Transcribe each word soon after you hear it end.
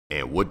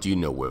And what do you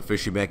know, we're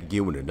officially back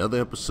again with another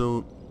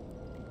episode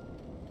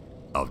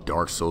of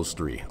Dark Souls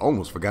 3. I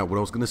almost forgot what I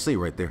was going to say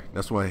right there.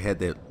 That's why I had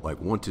that like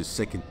 1 to 2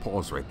 second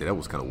pause right there. That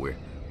was kind of weird.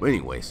 But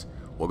anyways,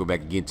 welcome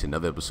back again to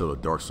another episode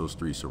of Dark Souls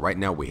 3. So right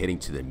now we're heading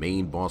to the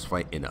main boss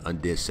fight in the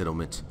undead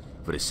settlement.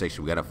 For this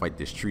section, we got to fight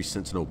this tree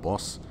sentinel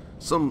boss.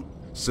 Some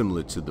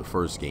similar to the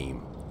first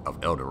game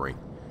of Elden Ring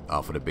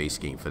for the base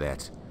game for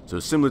that. So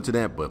it's similar to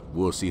that, but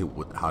we'll see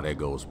how that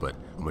goes. But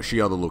I'm going to show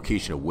y'all the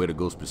location of where to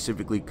go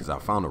specifically because I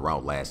found a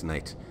route last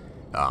night.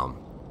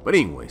 But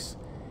anyways,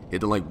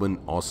 hit the like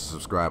button, also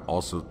subscribe.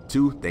 Also,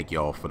 too, thank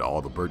y'all for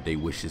all the birthday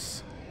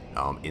wishes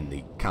in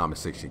the comment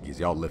section because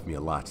y'all left me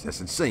a lot.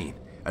 That's insane.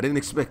 I didn't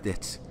expect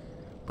that.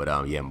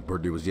 But yeah, my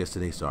birthday was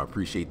yesterday, so I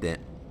appreciate that.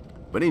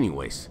 But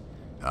anyways,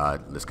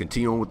 let's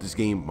continue on with this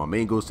game. My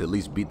main goal is to at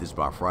least beat this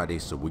by Friday.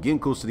 So we're getting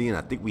close to the end.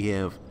 I think we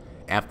have,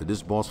 after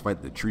this boss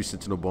fight, the tree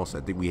sentinel boss,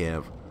 I think we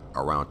have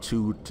around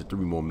 2 to 3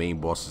 more main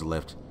bosses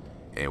left,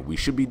 and we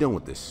should be done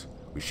with this.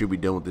 I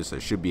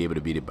should be able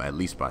to beat it by at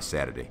least by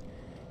Saturday,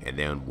 and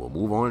then we'll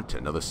move on to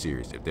another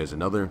series. If there's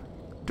another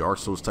Dark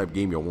Souls type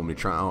game y'all want me to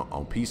try out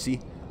on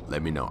PC,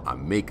 let me know. I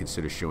may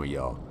consider showing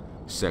y'all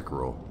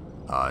Sekiro,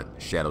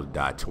 Shadow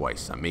Die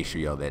Twice. I may show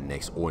y'all that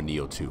next, or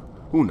Neo 2.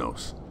 Who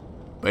knows?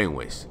 But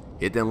anyways,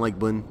 hit that like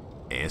button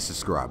and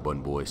subscribe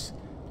button, boys.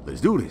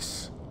 Let's do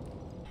this.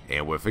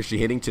 And we're officially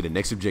heading to the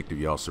next objective,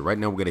 y'all. So right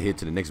now we're gonna head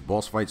to the next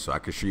boss fight so I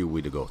can show you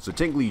where to go. So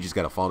technically you just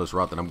gotta follow this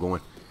route that I'm going.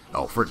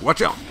 Oh frick,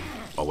 watch out.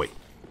 Oh wait,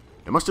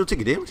 am I still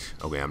taking damage?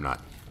 Okay, I'm not.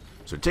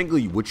 So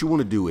technically what you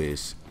want to do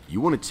is you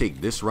want to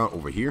take this route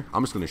over here.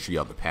 I'm just gonna show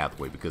y'all the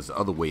pathway because the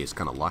other way is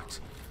kind of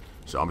locked.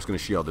 So I'm just gonna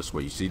show y'all this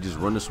way. You see, just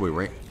run this way,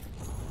 right?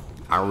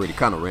 I already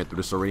kind of ran through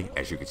this already.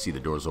 As you can see, the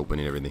door's open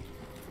and everything.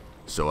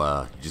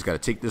 So you just gotta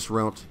take this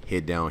route,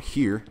 head down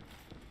here,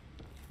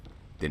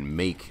 then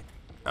make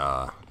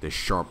this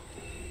sharp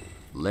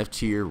left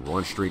here,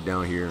 run straight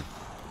down here.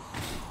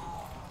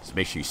 So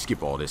make sure you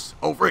skip all this.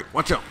 Oh frick,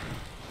 watch out,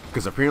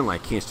 because apparently I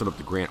can't start up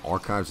the Grand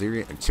Archives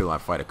area until I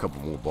fight a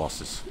couple more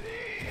bosses.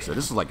 So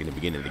this is like in the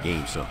beginning of the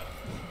game. So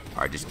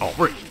alright, just, oh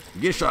frick,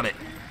 get shot at.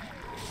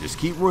 Just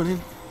keep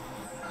running.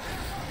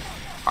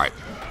 Alright,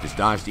 just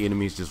dodge the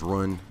enemies, just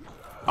run.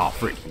 Oh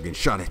frick, I'm getting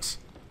shot at.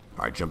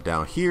 Alright, jump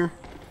down here.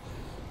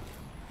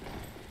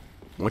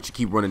 Once you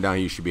keep running down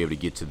here, you should be able to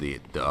get to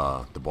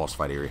the boss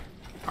fight area.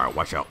 Alright,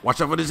 watch out.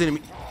 Watch out for this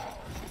enemy.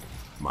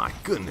 My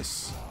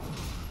goodness.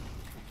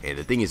 And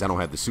the thing is, I don't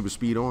have the super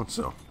speed on,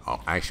 so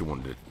I actually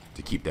wanted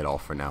to keep that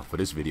off for now, for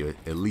this video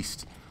at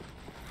least.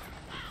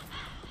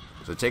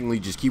 So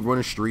technically, just keep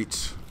running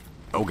straight.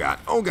 Oh god.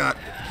 Oh god.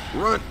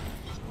 Run.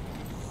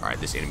 Alright,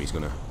 this enemy's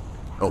gonna...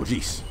 Oh,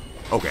 jeez.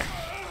 Okay.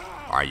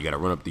 Alright, you gotta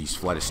run up these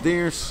flight of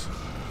stairs.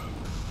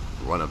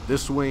 Run up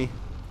this way.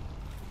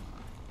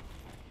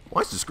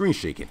 Why is the screen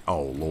shaking?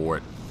 Oh,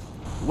 Lord.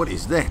 What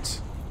is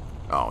that?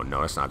 Oh,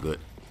 no, that's not good.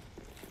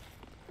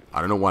 I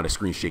don't know why the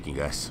screen's shaking,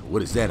 guys.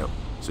 What is that up?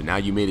 So now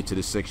you made it to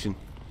this section?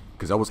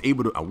 Because I wasn't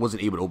able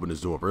to open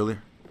this door up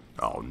earlier.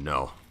 Oh,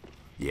 no.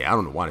 Yeah, I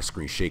don't know why the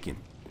screen's shaking.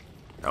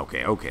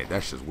 Okay, okay,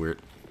 that's just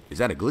weird. Is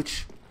that a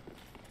glitch?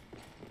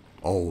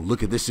 Oh,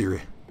 look at this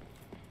area.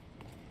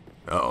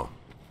 Uh-oh.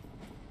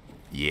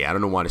 Yeah, I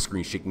don't know why the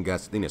screen's shaking,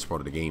 guys. I think that's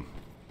part of the game.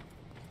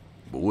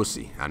 But we'll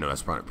see. I know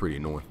that's probably pretty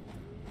annoying.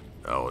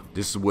 Oh,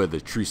 this is where the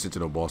tree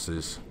sentinel boss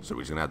is. So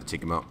we're just going to have to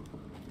take him out.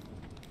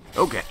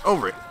 Okay,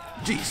 over it.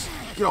 Jeez,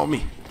 get on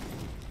me.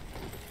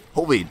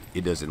 Hopefully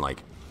it doesn't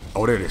like...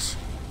 Oh, there it is.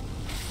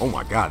 Oh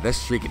my god, that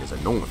shaking is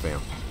annoying, fam.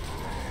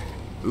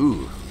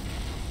 Ooh.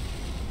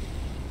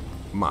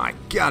 My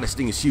god, this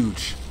thing is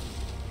huge.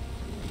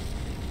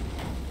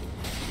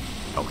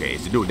 Okay,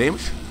 is it doing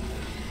damage?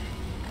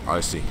 Alright,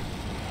 let's see.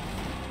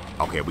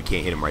 Okay, we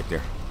can't hit him right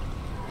there.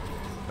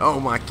 Oh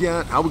my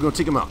god, how are we gonna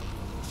take him out?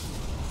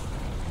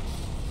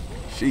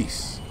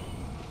 Jeez.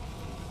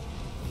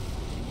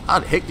 How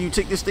the heck do you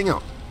take this thing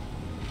out?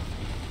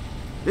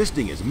 This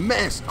thing is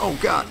massive. Oh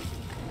god.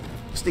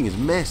 This thing is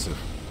massive.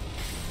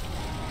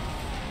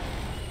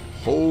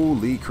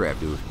 Holy crap,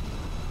 dude.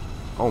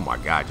 Oh my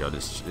god, y'all.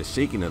 This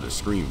shaking of the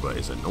screen, but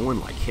it's annoying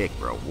like heck,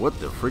 bro. What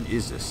the frick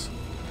is this?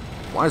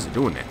 Why is it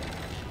doing that?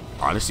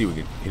 Alright, let's see if we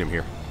can hit him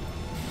here.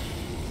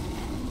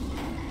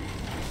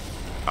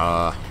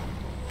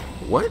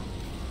 What?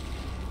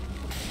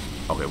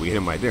 Okay, we hit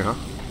him right there, huh?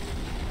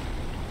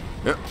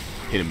 Yep.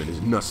 Hit him in his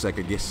nutsack,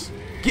 I guess.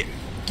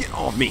 Get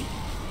off me.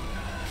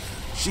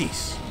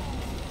 Jeez.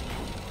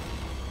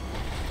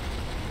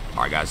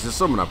 Alright, guys, this is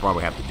something I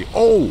probably have to do.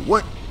 Oh,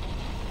 what?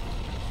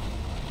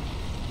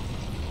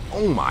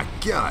 Oh my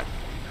god.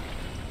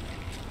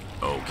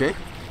 Okay.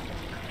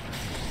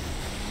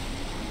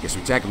 Guess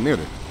we attack him there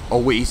then. Oh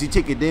wait, is he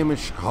taking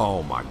damage?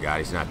 Oh my god,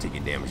 he's not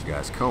taking damage,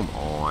 guys. Come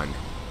on.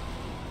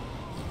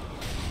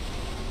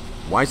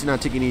 Why is he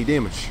not taking any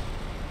damage?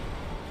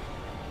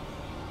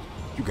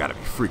 You gotta be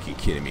freaking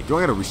kidding me. Do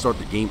I gotta restart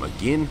the game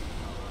again?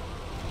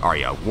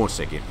 Alright, yeah, 1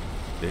 second.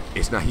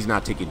 It's not. He's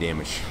not taking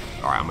damage.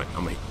 All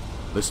right,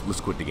 let's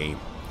quit the game.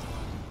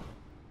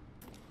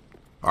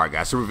 Alright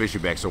guys, so we're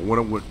officially back. So what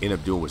I'm going to end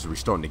up doing was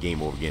restarting the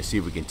game over again. See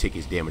if we can take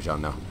his damage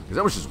out now. Because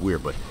that was just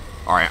weird, but...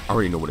 Alright, I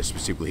already know what it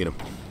specifically hit him.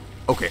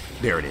 Okay,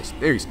 there it is.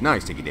 There he's... Now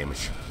he's taking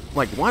damage.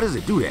 Like, why does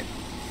it do that?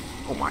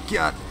 Oh my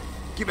god.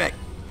 Get back.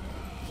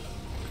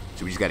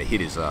 So we just got to hit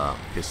his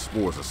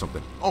spores or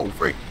something. Oh,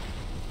 frick.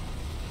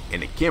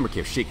 And the camera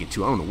kept shaking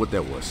too. I don't know what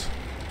that was.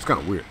 It's kind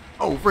of weird.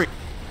 Oh, frick.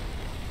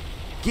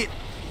 Get.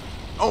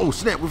 Oh,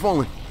 snap. We're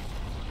falling.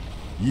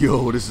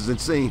 Yo, this is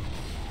insane.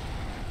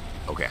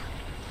 Okay.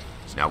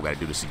 So now we got to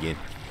do this again.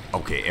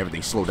 Okay,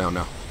 everything slow down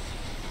now.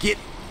 Get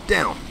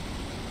down.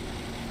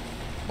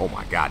 Oh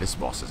my god, this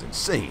boss is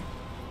insane.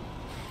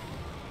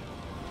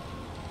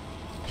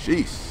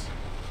 Jeez.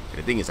 And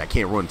the thing is, I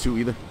can't run too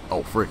either.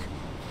 Oh, frick.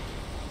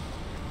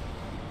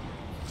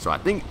 So I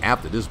think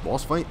after this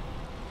boss fight,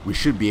 we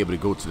should be able to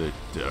go to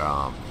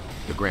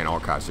the Grand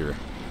Archives area.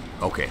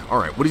 Okay,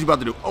 alright. What is he about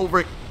to do? Oh,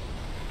 frick.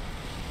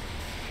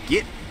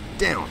 Get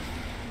down.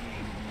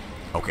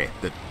 Okay,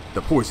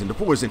 the poison, the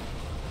poison.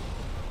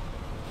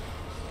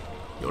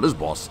 Yo, this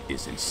boss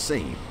is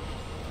insane.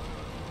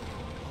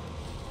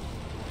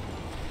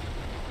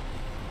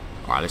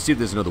 Alright, let's see if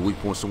there's another weak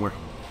point somewhere.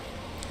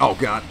 Oh,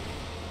 God.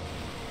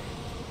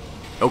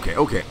 Okay,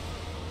 okay.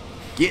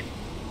 Get.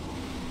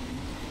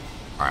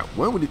 Alright,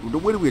 where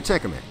did we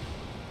attack him at?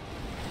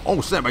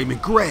 Oh, snap, I've been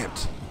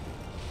grabbed.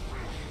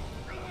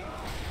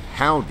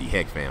 How the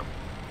heck, fam?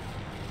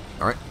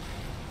 Alright.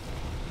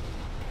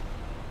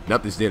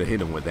 Nothing's there to hit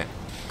him with that.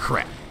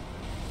 Crap.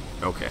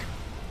 Okay.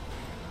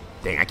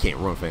 Dang, I can't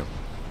run, fam.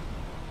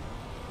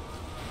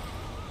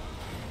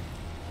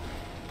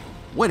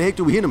 What the heck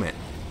do we hit him at?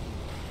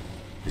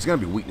 There's gotta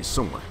be weakness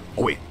somewhere.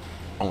 Oh, wait.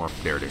 Arm.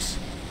 There it is.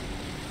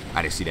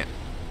 I didn't see that.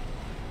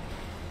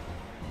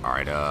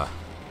 Alright,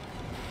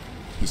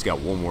 he's got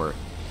one more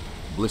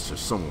blister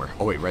somewhere.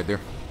 Oh, wait, right there.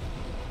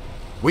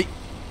 Wait.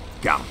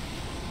 Got him.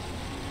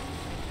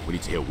 We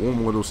need to hit one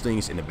more of those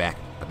things in the back.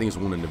 I think it's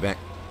one in the back.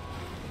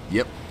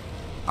 Yep.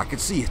 I can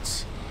see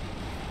it.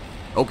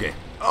 Okay.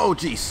 Oh,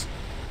 jeez.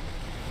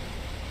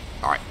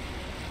 Alright.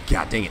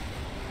 God dang it.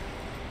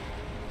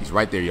 He's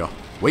right there, y'all.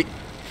 Wait.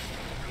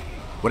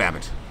 What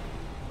happened?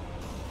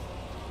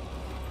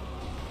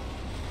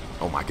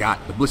 Oh my god,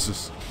 the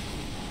blisters.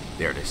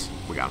 There it is.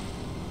 We got him.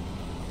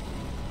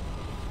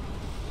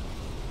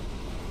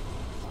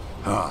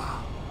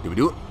 Did we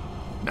do it?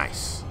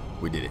 Nice.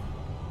 We did it.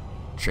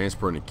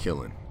 Transporting and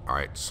killing.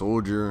 Alright,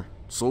 soldier.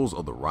 Souls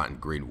of the rotten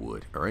great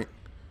wood. Alright?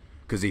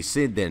 Because they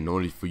said that in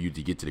order for you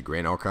to get to the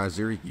Grand Archives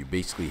area, you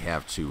basically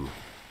have to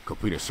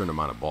complete a certain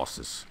amount of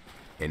bosses.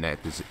 And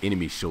that this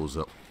enemy shows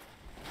up.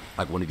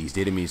 Like one of these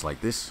dead enemies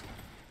like this.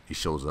 He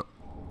shows up.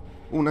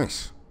 Oh,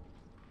 nice.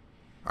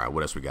 Alright,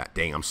 what else we got?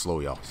 Dang, I'm slow,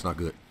 y'all. It's not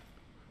good.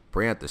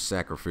 Pray at the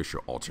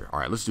sacrificial altar.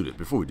 Alright, let's do this.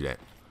 Before we do that,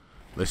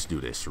 let's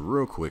do this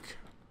real quick.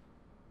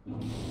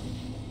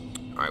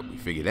 Alright, we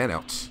figured that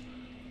out.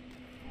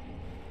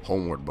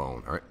 Homeward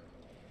bone. Alright.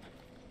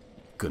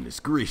 Goodness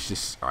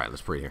gracious. Alright,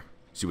 let's pray here.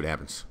 See what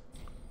happens.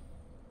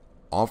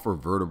 Offer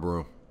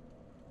vertebra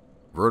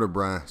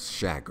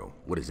shackle.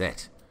 What is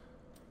that?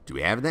 Do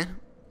we have that?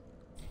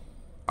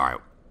 Alright.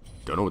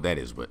 Don't know what that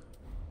is, but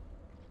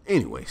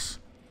anyways.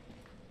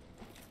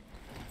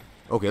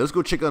 Okay, let's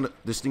go check on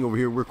this thing over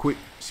here real quick.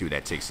 See what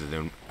that takes us.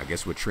 Then I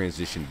guess we'll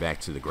transition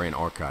back to the Grand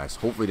Archives.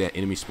 Hopefully that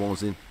enemy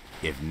spawns in.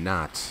 If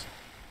not,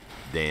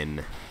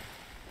 then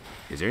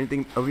is there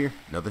anything over here?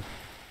 Nothing.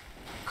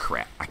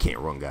 Crap, I can't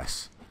run,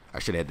 guys. I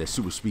should have had that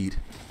super speed.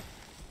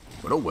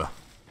 But oh well.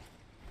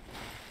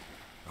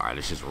 Alright,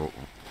 let's just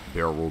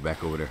barrel roll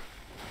back over there.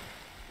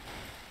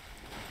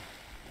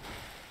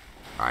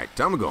 Alright,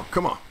 time to go.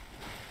 Come on.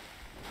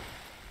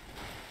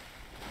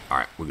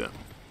 Alright, we're good.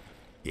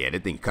 Yeah,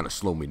 that thing kind of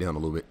slowed me down a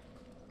little bit.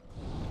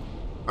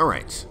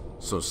 Alright,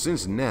 so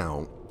since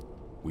now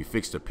we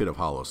fixed the Pit of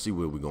Hollow, see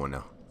where we're going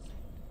now.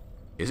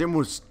 Is there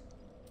more?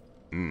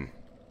 I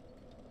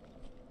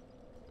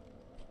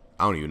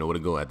don't even know where to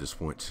go at this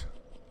point.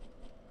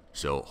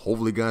 So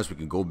hopefully, guys, we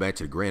can go back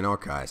to the Grand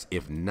Archives.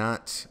 If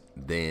not,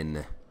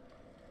 then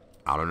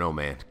I don't know,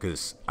 man,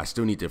 because I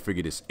still need to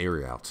figure this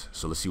area out.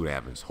 So let's see what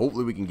happens.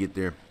 Hopefully we can get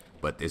there,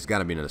 but there's got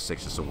to be another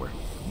section somewhere.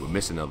 We're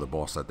missing another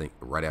boss, I think,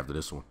 right after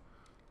this one.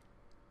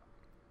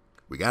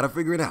 We got to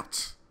figure it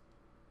out.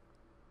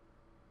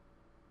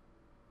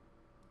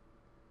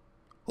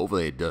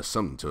 Hopefully it does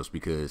something to us,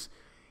 because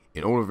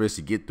in order for us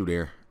to get through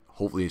there,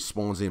 hopefully it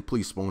spawns in.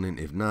 Please spawn in.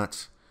 If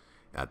not,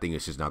 I think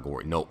it's just not going to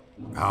work. Nope.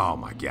 Oh,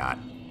 my God.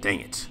 Dang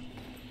it.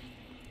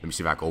 Let me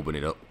see if I can open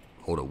it up.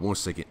 Hold up 1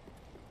 second.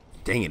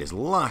 Dang it, it's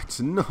locked.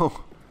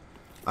 No.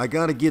 I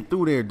got to get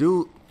through there,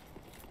 dude.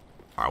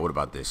 All right, what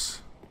about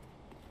this?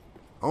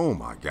 Oh,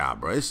 my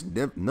God, bro.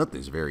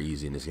 Nothing's very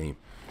easy in this game.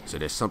 So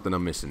there's something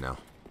I'm missing now.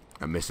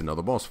 I'm missing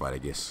another boss fight, I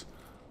guess.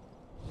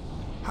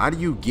 How do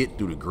you get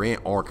through the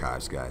Grand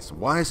Archives, guys?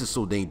 Why is it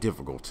so dang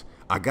difficult?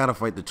 I got to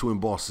fight the twin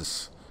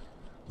bosses.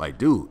 Like,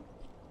 dude.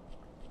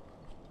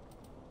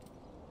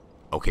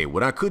 Okay,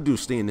 what I could do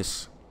is stay in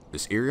this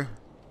area.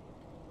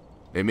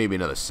 There may be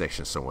another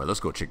section somewhere. Let's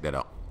go check that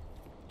out.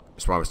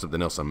 There's probably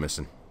something else I'm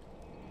missing.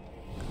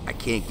 I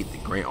can't get the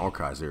Grand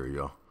Archives area,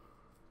 y'all.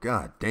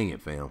 God dang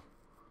it, fam.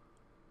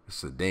 It's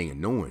so dang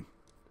annoying.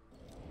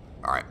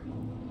 Alright.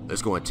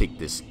 Let's go and take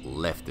this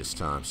left this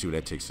time. See where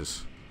that takes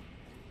us.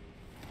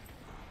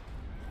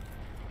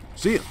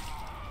 See ya.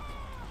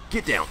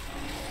 Get down.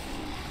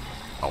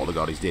 Oh, look at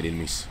all these dead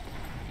enemies.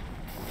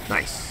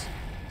 Nice.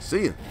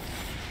 See ya.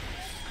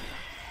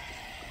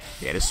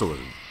 Yeah, this sword.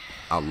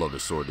 I love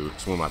this sword, dude.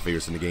 It's one of my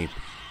favorites in the game.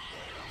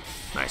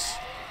 Nice.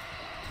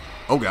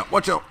 Oh, God.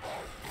 Watch out.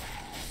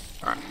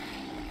 Alright.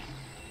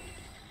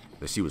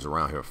 Let's see what's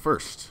around here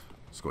first.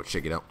 Let's go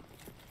check it out.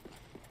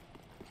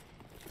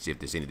 See if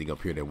there's anything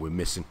up here that we're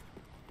missing.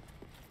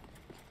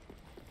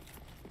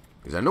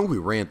 Because I know we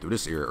ran through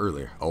this area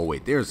earlier. Oh,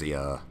 wait. There's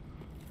a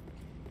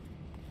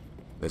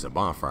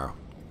bonfire.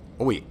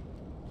 Oh, wait.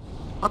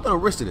 I thought I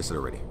rested this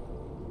already.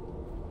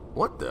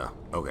 What the?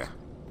 Okay.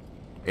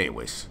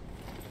 Anyways.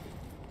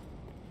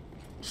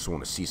 Just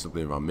want to see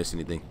something if I miss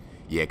anything.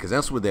 Yeah, because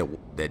that's where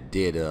that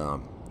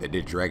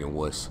dead dragon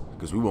was.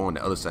 Because we were on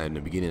the other side in the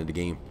beginning of the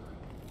game.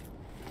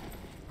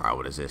 Alright,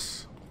 what is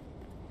this?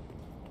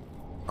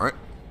 Alright.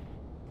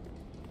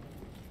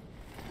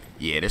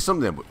 Yeah, there's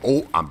something that...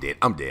 Oh, I'm dead.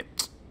 I'm dead.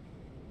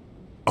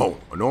 Oh,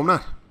 no, I'm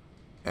not.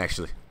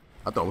 Actually,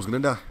 I thought I was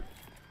going to die.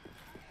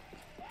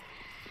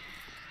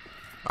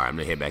 Alright, I'm going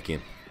to head back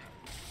in.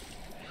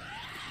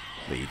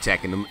 They're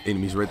attacking them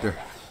enemies right there.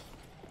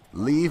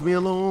 Leave me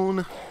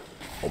alone.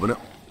 Open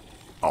up.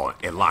 Oh,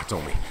 it locked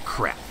on me.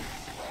 Crap.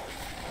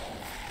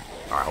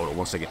 Alright, hold on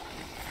 1 second.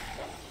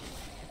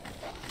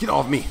 Get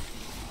off me.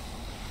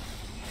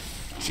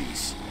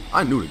 Jeez.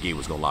 I knew the game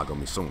was going to lock on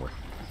me somewhere.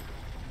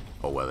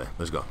 Oh, well then.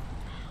 Let's go.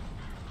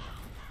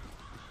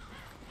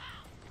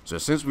 So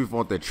since we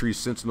fought that tree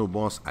sentinel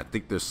boss, I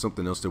think there's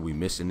something else that we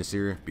missed in this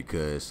area.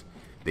 Because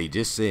they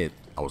just said...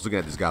 I was looking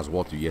at this guy's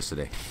walkthrough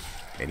yesterday.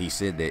 And he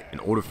said that in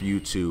order for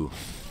you to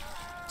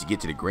get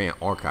to the Grand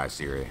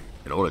Archives area,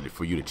 in order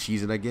for you to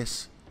cheese it, I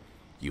guess,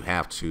 you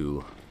have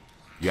to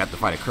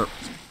fight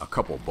a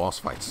couple of boss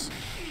fights,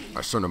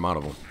 a certain amount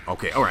of them.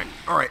 Okay, all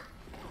right.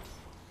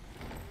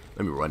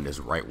 Let me run this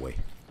right way.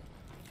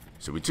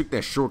 So we took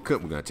that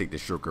shortcut. We're gonna take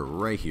this shortcut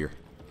right here.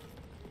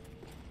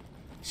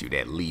 See where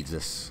that leads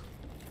us.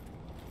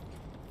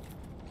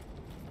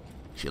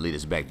 Should lead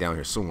us back down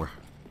here somewhere.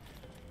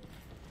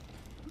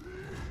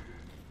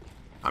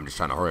 I'm just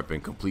trying to hurry up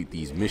and complete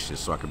these missions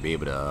so I can be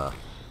able to,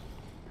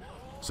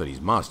 so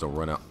these mobs don't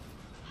run out.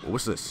 Well,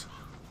 what's this?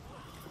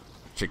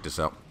 Check this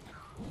out.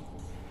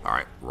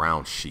 Alright,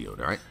 round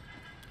shield, alright?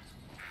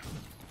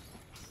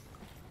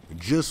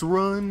 Just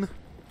run.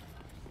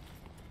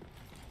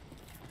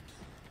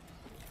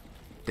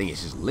 Thing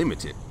is just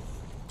limited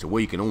to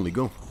where you can only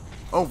go.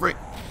 Oh, frick.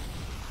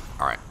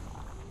 Alright.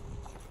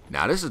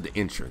 Now, this is the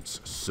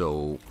entrance,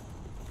 so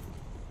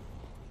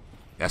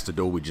that's the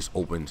door we just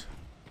opened.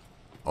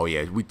 Oh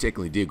yeah, we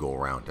technically did go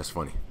around. That's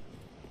funny.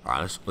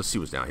 Alright, let's see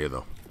what's down here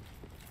though.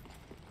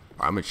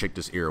 Alright, I'm gonna check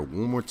this area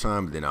one more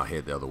time, then I'll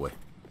head the other way.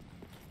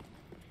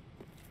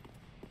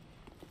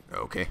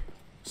 Okay.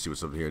 See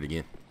what's up here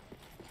again.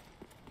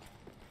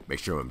 Make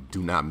sure I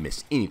do not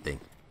miss anything.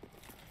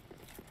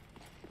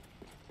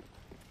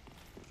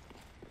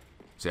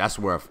 See, that's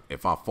where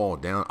if I fall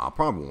down, I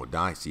probably won't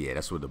die. See, yeah,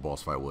 that's where the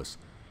boss fight was.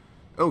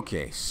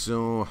 Okay,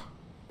 so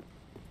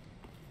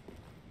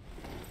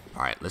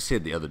alright, let's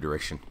head the other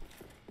direction.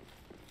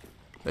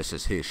 Let's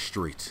just head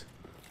straight.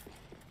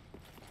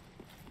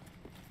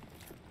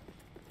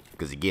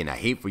 Because again, I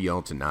hate for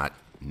y'all to not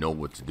know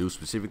what to do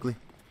specifically.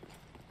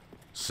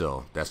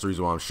 So that's the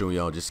reason why I'm showing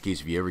y'all, just in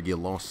case if you ever get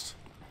lost.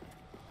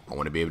 I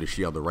want to be able to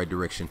show y'all the right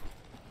direction.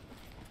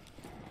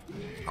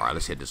 Alright,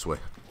 let's head this way.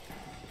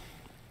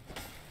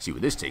 See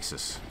where this takes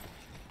us.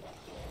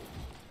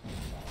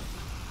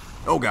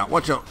 Oh god,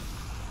 watch out.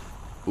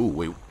 Ooh,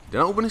 wait. Did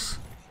I open this?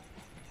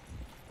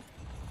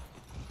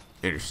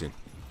 Interesting.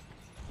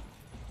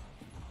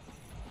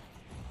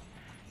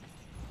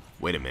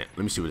 Wait a minute.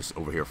 Let me see what's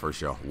over here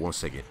first, y'all. 1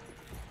 second.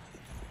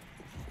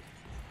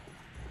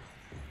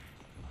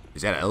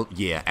 Is that a...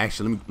 Yeah,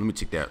 actually, let me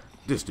take that.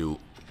 This dude.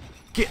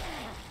 Get...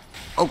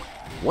 Oh,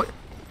 what?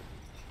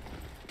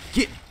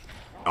 Get...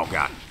 Oh,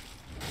 God.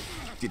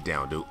 Get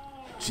down, dude.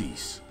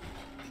 Jeez.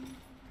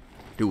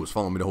 Dude was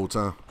following me the whole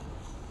time.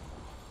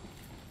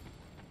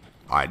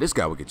 Alright, this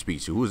guy we can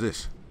speak to. Who is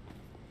this?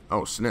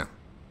 Oh, snap.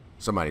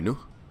 Somebody new?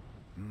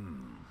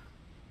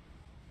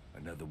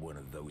 Another one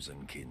of those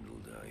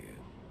unkindled, are you?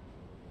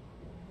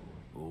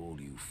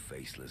 All you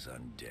faceless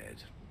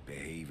undead,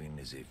 behaving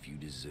as if you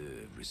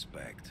deserve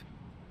respect.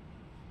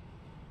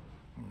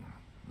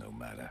 No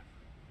matter.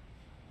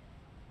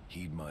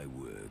 Heed my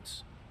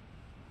words.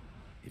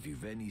 If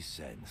you've any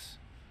sense,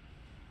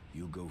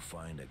 you'll go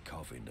find a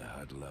coffin to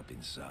huddle up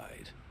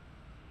inside.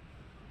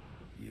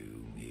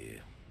 You here,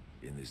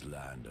 in this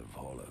land of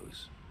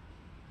hollows.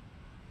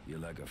 You're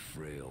like a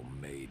frail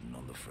maiden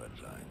on the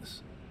front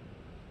lines.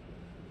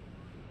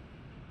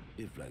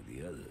 If, like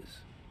the others,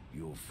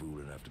 you're fool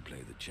enough to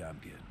play the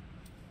champion,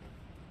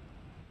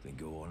 then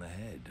go on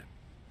ahead.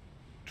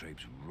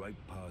 Traipse right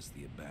past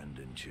the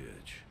abandoned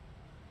church.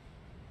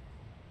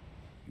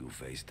 you'll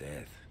face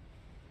death.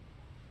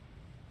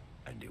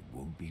 And it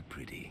won't be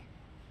pretty.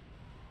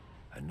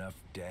 Enough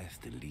death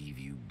to leave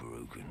you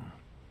broken.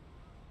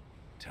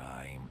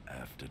 Time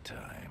after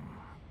time.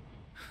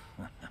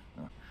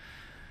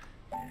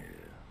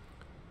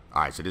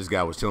 Alright, so this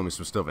guy was telling me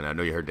some stuff, and I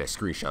know you heard that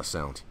screenshot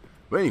sound.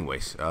 But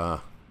anyways,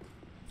 and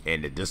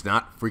it does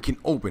not freaking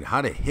open.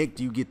 How the heck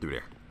do you get through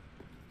there?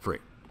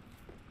 Frick.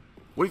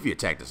 What if you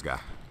attack this guy?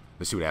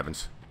 Let's see what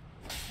happens.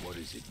 What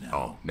is it now?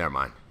 Oh, never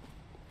mind.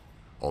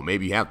 Oh,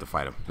 maybe you have to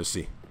fight him. Let's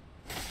see.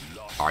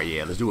 Alright,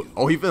 yeah, let's do it.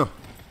 Oh, he fell.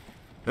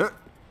 Huh?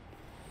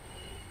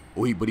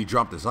 Oh, but he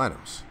dropped his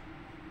items.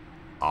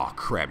 Oh,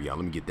 crap, y'all.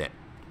 Let me get that.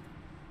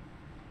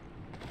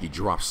 He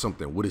dropped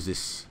something. What is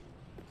this?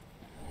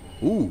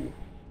 Ooh.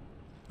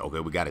 Okay,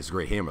 we got his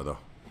great hammer, though.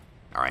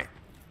 Alright.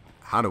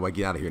 How do I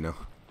get out of here now?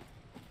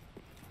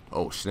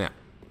 Oh, snap.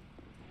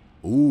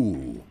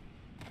 Ooh.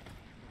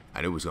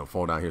 I knew he was going to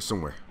fall down here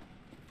somewhere.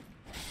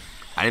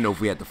 I didn't know if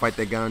we had to fight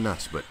that guy or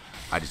not, but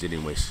I just did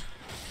anyways.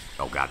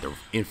 Oh, God, there are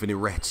infinite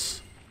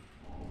rats.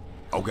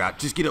 Oh, God,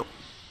 just get up.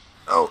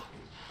 Oh.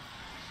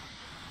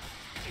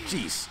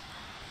 Jeez.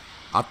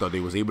 I thought they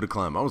was able to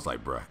climb. I was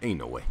like, bruh, ain't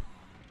no way.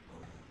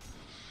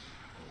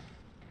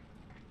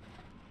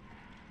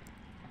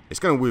 It's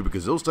kind of weird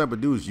because those type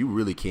of dudes, you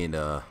really can't,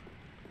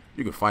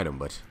 you can fight them,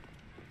 but.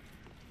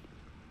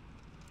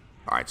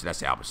 Alright, so that's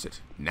the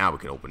opposite. Now we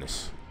can open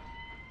this.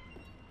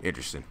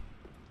 Interesting.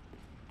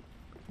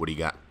 What do you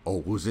got?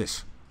 Oh, who's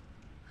this?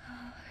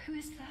 Who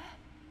is there?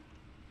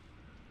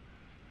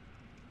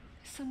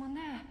 Is someone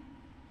there?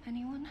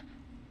 Anyone?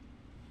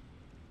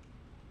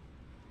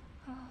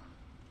 Oh,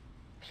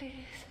 please,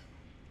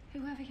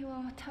 whoever you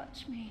are,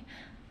 touch me.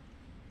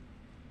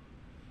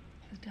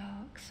 The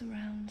dark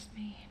surrounds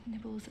me,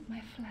 nibbles at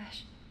my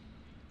flesh.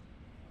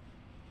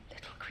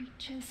 Little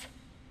creatures,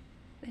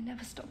 they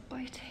never stop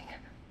biting.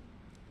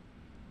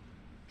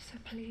 So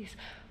please,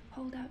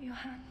 hold out your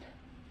hand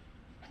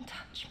and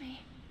touch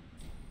me.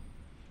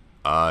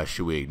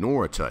 Should we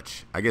ignore a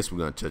touch? I guess we're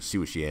gonna touch, see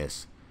what she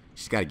has.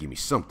 She's gotta give me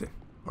something.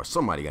 Or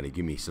somebody gotta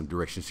give me some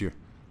directions here.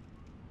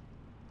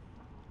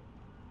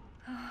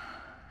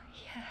 Ah,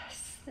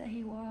 yes, there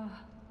you are.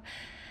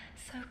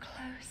 So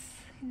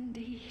close,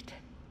 indeed.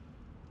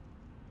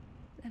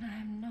 Then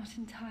I am not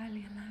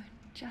entirely alone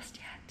just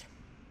yet.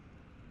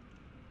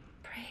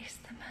 Praise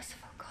the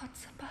merciful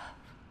gods above.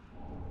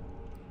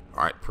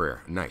 Alright,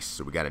 prayer. Nice.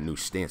 So we got a new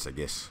stance, I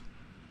guess.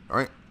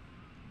 Alright.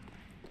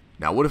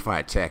 Now, what if I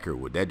attack her?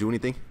 Would that do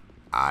anything?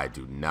 I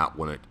do not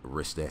want to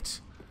risk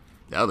that.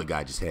 The other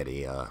guy just had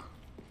a,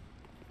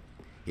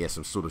 he had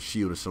some sort of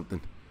shield or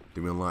something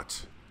that we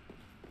unlocked.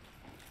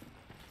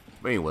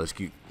 But anyway, let's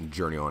keep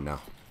journey on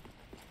now.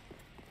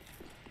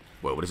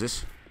 Wait, what is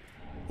this?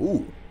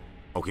 Ooh.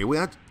 Okay,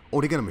 wait. Oh,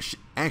 they got a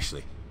machete.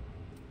 Actually,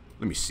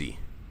 let me see.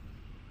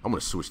 I'm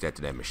going to switch that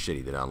to that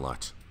machete that I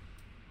unlocked.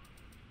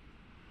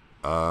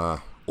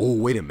 Oh,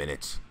 wait a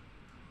minute.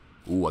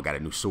 Ooh, I got a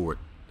new sword.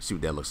 Let's see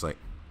what that looks like.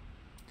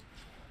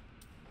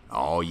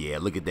 Oh, yeah,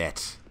 look at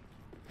that.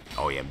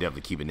 Oh, yeah, I'm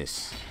definitely keeping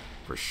this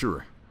for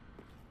sure.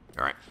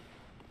 All right.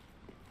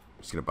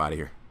 Let's get up out of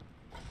here.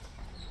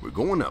 We're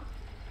going up.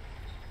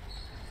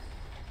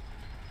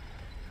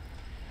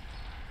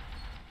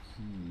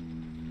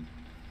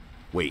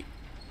 Wait.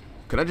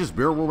 Can I just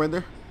barrel roll right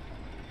there?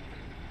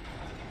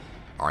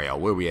 All right, y'all,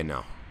 where are we at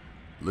now?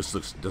 This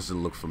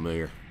doesn't look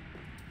familiar.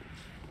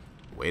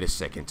 Wait a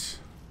second.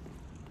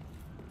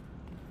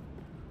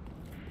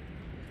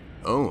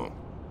 Oh.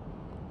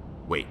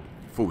 Wait,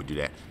 before we do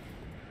that,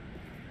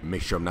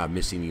 make sure I'm not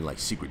missing any like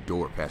secret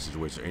door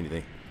passageways or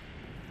anything.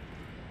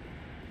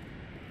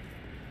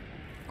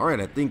 Alright,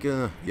 I think,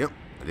 yep,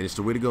 I think it's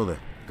the way to go there.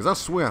 Because I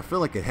swear, I feel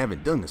like I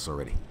haven't done this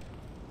already.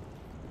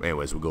 But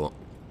anyways, we'll go on.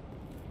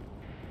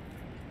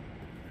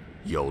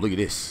 Yo, look at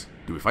this.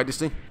 Do we fight this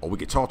thing? Or we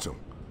can talk to him.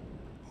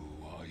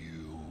 Who are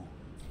you?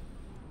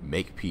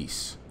 Make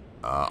peace.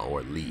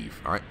 Or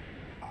leave. Alright.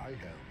 I help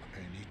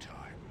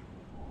anytime.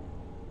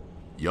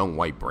 Young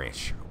white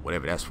branch.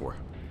 Whatever that's for.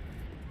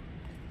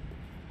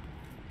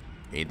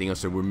 Anything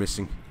else that we're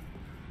missing?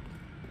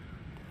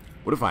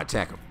 What if I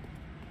attack him?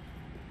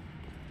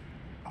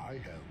 I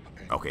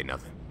help. Okay,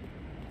 nothing.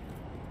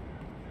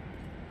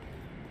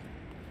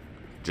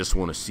 Just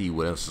want to see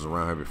what else is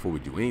around here before we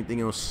do anything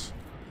else.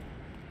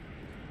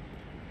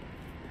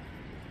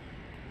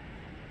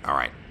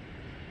 Alright.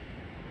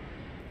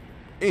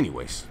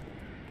 Anyways.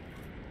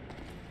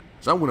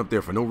 So I went up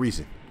there for no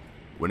reason.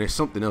 When there's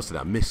something else that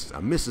I missed.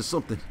 I'm missing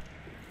something.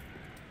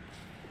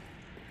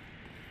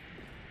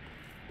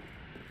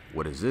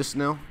 What is this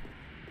now?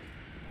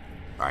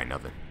 Alright,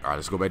 nothing. Alright,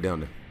 let's go back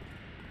down there.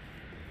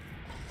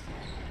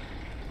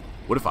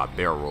 What if I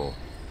barrel roll?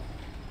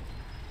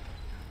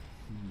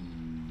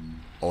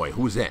 Oh, wait,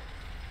 who's that?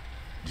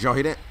 Did y'all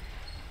hear that?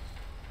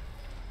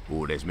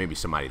 Oh, there's maybe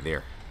somebody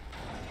there.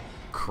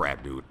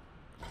 Crap, dude.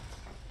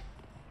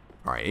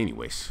 Alright,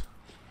 anyways.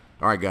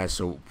 Alright, guys,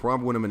 so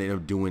probably what I'm going to end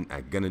up doing,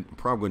 I'm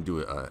probably going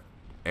to do a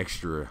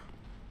extra,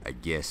 I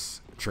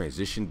guess,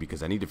 transition,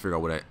 because I need to figure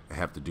out what I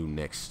have to do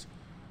next.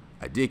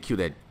 I did kill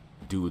that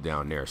dude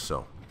down there.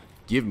 So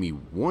give me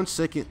 1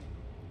 second.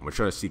 I'm gonna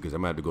try to see, because I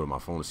might have to go to my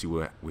phone to see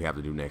what we have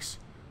to do next.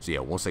 So yeah,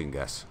 1 second,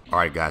 guys. All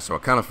right, guys. So I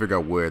kind of figured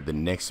out where the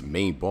next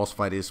main boss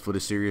fight is for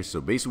this area.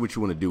 So basically, what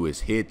you want to do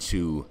is head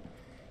to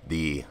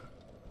the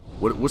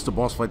what's the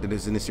boss fight that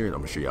is in this area? I'm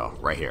gonna show y'all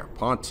right here.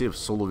 Pontiff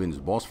Sulyvahn's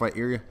boss fight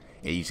area,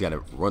 and you just gotta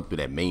run through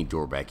that main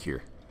door back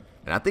here.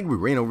 And I think we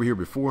ran over here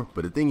before,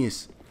 but the thing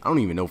is, I don't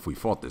even know if we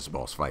fought this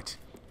boss fight.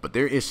 But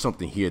there is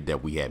something here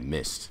that we had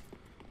missed,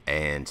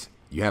 and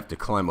you have to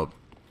climb up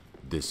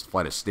this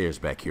flight of stairs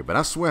back here. But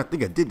I swear I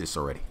think I did this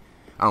already.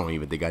 I don't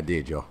even think I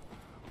did, y'all.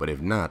 But if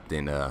not,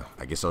 then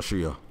I guess I'll show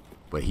y'all.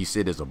 But he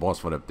said there's a boss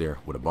fight up there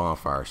with a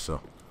bonfire,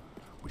 so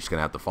we're just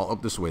gonna have to fall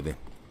up this way then.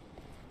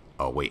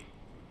 Oh wait,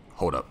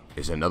 hold up.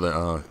 Is there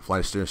another flight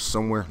of stairs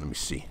somewhere? Let me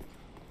see.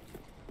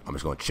 I'm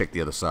just gonna check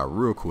the other side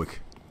real quick,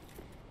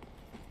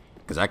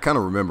 because I kind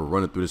of remember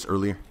running through this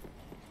earlier.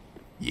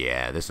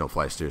 Yeah, there's no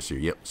flight of stairs here.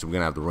 Yep, so we're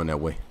gonna have to run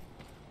that way.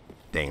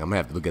 Dang, I'm gonna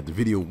have to look at the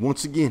video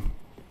once again.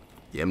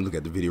 Yeah, I'm gonna look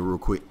at the video real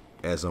quick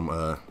as I'm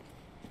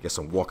guess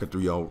I'm walking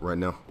through y'all right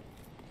now.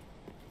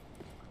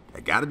 I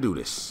gotta do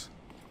this,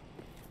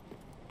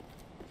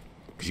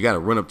 cause you gotta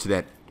run up to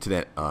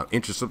that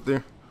entrance up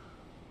there.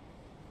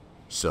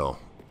 So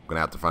I'm gonna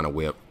have to find a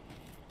way up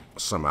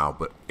somehow,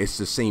 but it's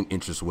the same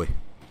entrance way.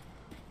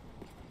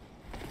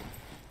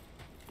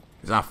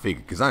 Cause I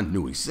figured, cause I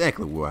knew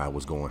exactly where I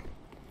was going.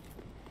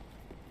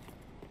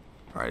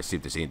 All right, let's see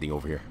if there's anything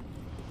over here.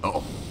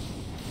 Uh-oh.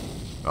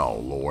 Oh,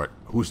 Lord.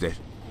 Who's that?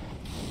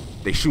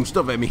 They shooting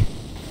stuff at me.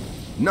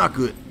 Not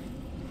good.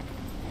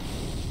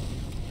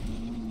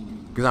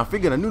 Because I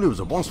figured, I knew there was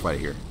a boss fight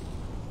here.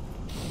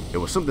 It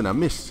was something I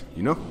missed,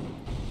 you know?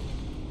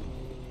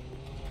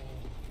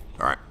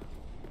 All right.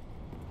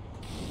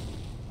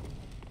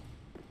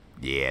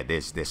 Yeah,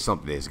 there's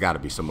something. There's got to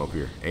be something up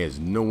here. There's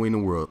no way in the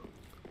world.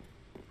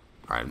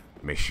 All right,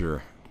 make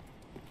sure.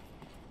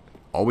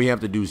 All we have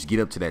to do is get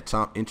up to that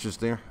top entrance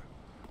there,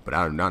 but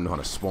I do not know how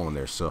to spawn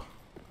there, so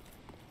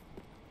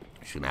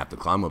shouldn't have to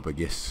climb up, I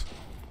guess.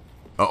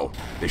 Uh-oh,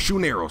 they're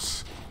shooting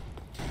arrows.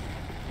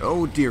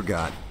 Oh dear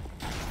God.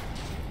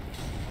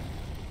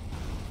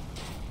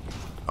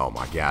 Oh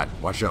my God,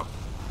 watch out.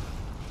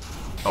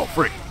 Oh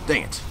frick,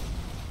 dang it.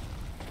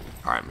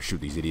 All right, I'm gonna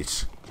shoot these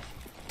idiots.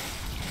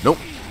 Nope.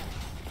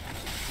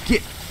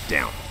 Get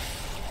down.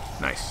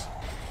 Nice.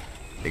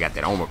 They got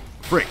that armor,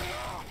 frick,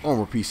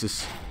 armor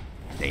pieces.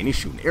 Dang, he's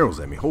shooting arrows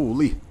at me.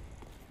 Holy.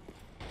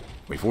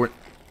 Wait for it.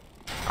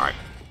 Alright,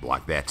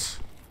 block that.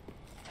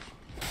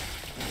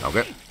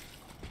 Okay.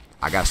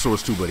 I got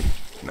swords too, buddy.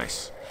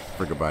 Nice.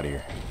 Frick up out of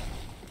here.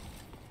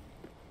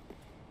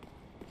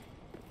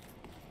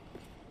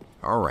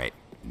 Alright.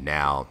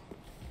 Now,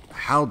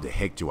 how the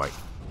heck do I...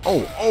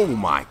 Oh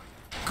my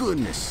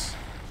goodness.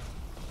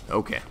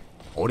 Okay.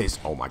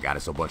 Oh my God,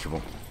 it's a bunch of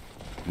them.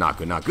 Not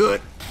good, not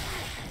good.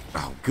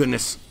 Oh,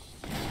 goodness.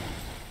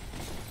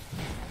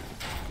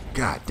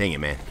 God dang it,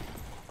 man.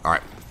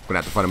 Alright, gonna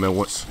have to fight him at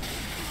once.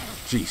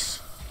 Jeez.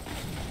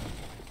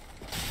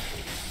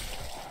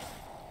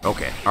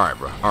 Okay, alright,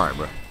 bro. Alright,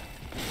 bro.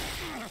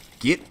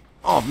 Get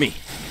off me.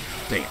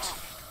 Dang it.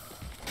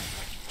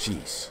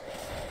 Jeez.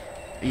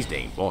 These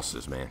dang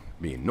bosses, man.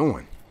 Be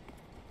annoying.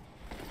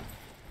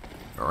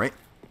 Alright.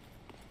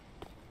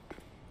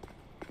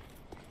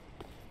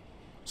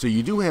 So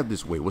you do have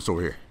this. Wait, what's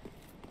over here?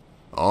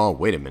 Oh,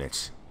 wait a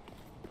minute.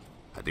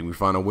 I think we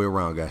found our way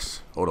around,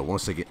 guys. Hold on 1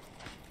 second.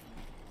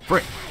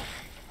 Frick.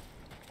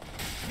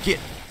 Get.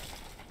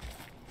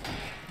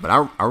 But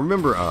I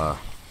remember,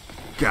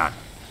 God.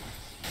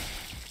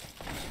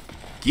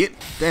 Get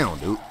down,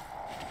 dude.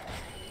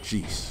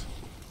 Jeez.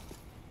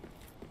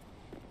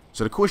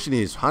 So the question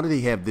is, how do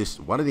they have this?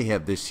 Why do they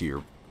have this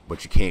here,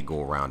 but you can't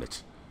go around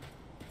it?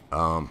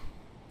 Alright.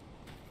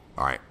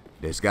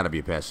 There's got to be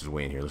a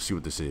passageway in here. Let's see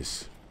what this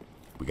is.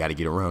 We got to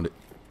get around it.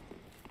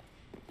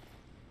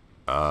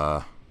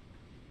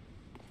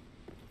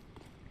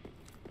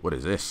 What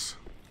is this?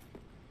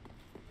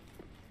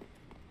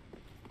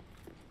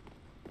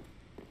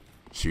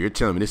 So you're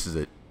telling me this is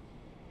a...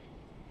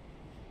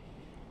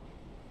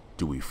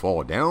 Do we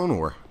fall down,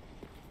 or...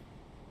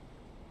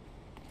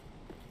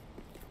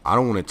 I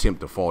don't want to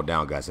attempt to fall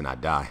down, guys, and I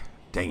die.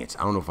 Dang it.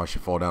 I don't know if I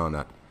should fall down or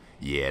not.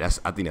 Yeah,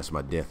 I think that's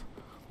my death.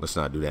 Let's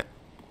not do that.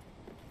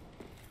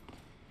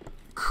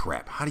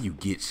 Crap. How do you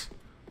get...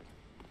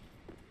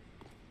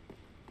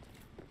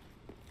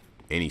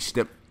 Any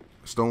step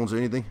stones or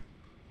anything?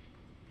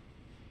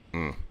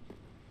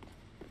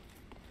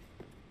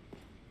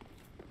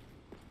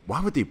 Why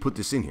would they put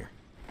this in here?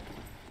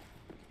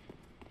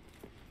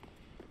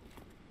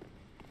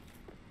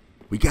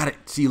 We got it.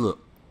 See,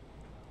 look.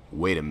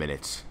 Wait a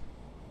minute.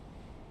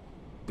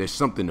 There's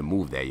something to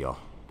move that, y'all.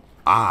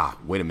 Ah,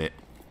 wait a minute.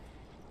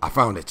 I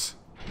found it.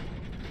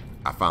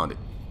 I found it.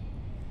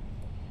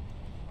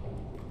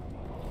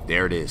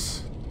 There it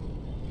is.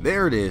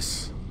 There it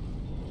is.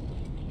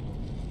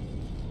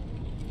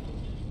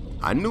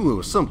 I knew it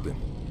was something.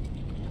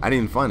 I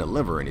didn't find a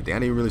lever or anything. I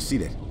didn't really see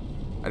that.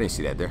 I didn't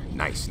see that there.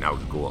 Nice. Now we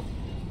can go up.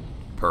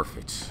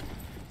 Perfect.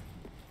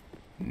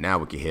 Now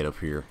we can head up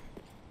here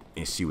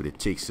and see what it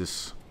takes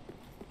us.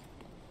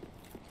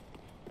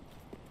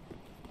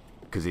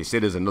 Because they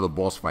said there's another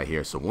boss fight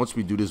here. So once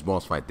we do this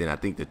boss fight, then I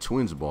think the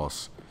twins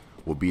boss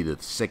will be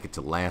the second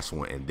to last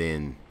one. And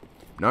then,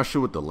 not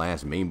sure what the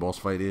last main boss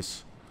fight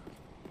is,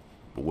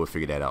 but we'll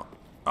figure that out.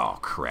 Oh,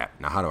 crap.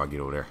 Now, how do I get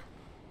over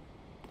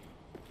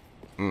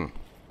there?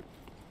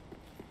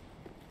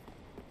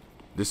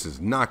 This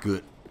is not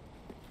good.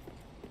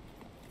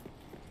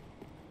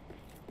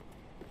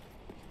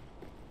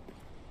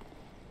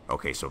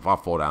 Okay, so if I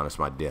fall down, it's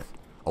my death.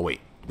 Oh, wait.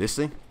 This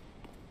thing?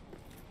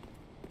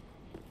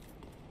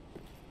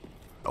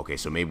 Okay,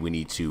 so maybe we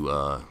need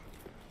to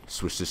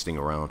switch this thing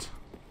around.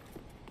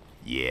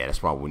 Yeah, that's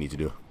probably what we need to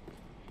do.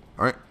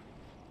 Alright.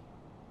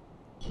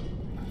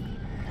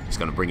 It's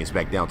going to bring us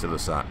back down to the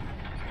side.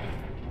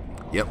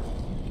 Yep.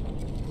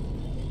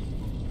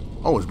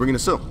 Oh, it's bringing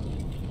us up.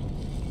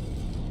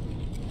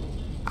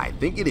 I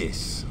think it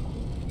is.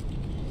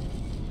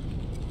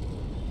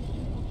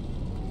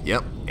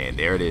 Yep, and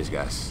there it is,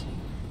 guys.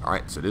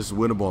 Alright, so this is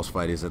where the boss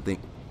fight is, I think.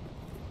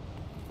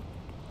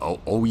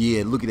 Oh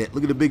yeah, look at that.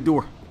 Look at the big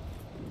door.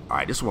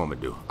 Alright, this is what I'm going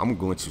to do. I'm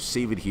going to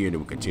save it here, and then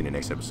we'll continue the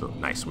next episode.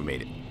 Nice, we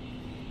made it.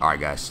 Alright,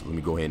 guys, let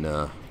me go ahead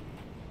and,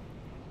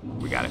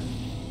 we got it.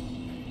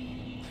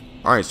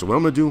 Alright, so what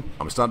I'm going to do, I'm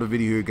going to start the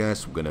video here,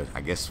 guys. We're going to,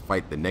 I guess,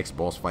 fight the next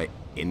boss fight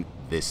in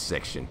this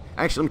section.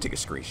 Actually, let me take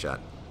a screenshot.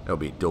 That'll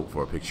be dope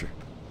for a picture.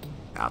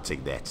 I'll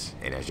take that.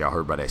 And as y'all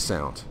heard by that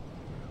sound.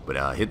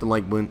 But hit the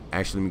like button.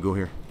 Actually, let me go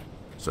here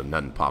so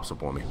nothing pops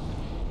up on me.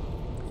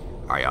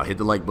 Alright, y'all hit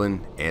the like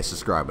button and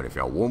subscribe button if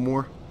y'all want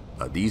more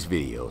of these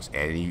videos.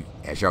 And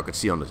as y'all can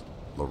see on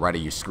the right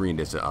of your screen,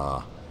 there's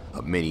a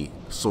mini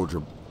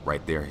soldier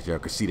right there. As y'all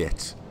can see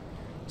that.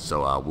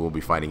 So we'll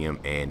be fighting him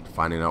and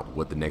finding out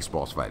what the next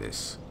boss fight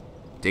is.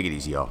 Take it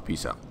easy, y'all.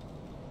 Peace out.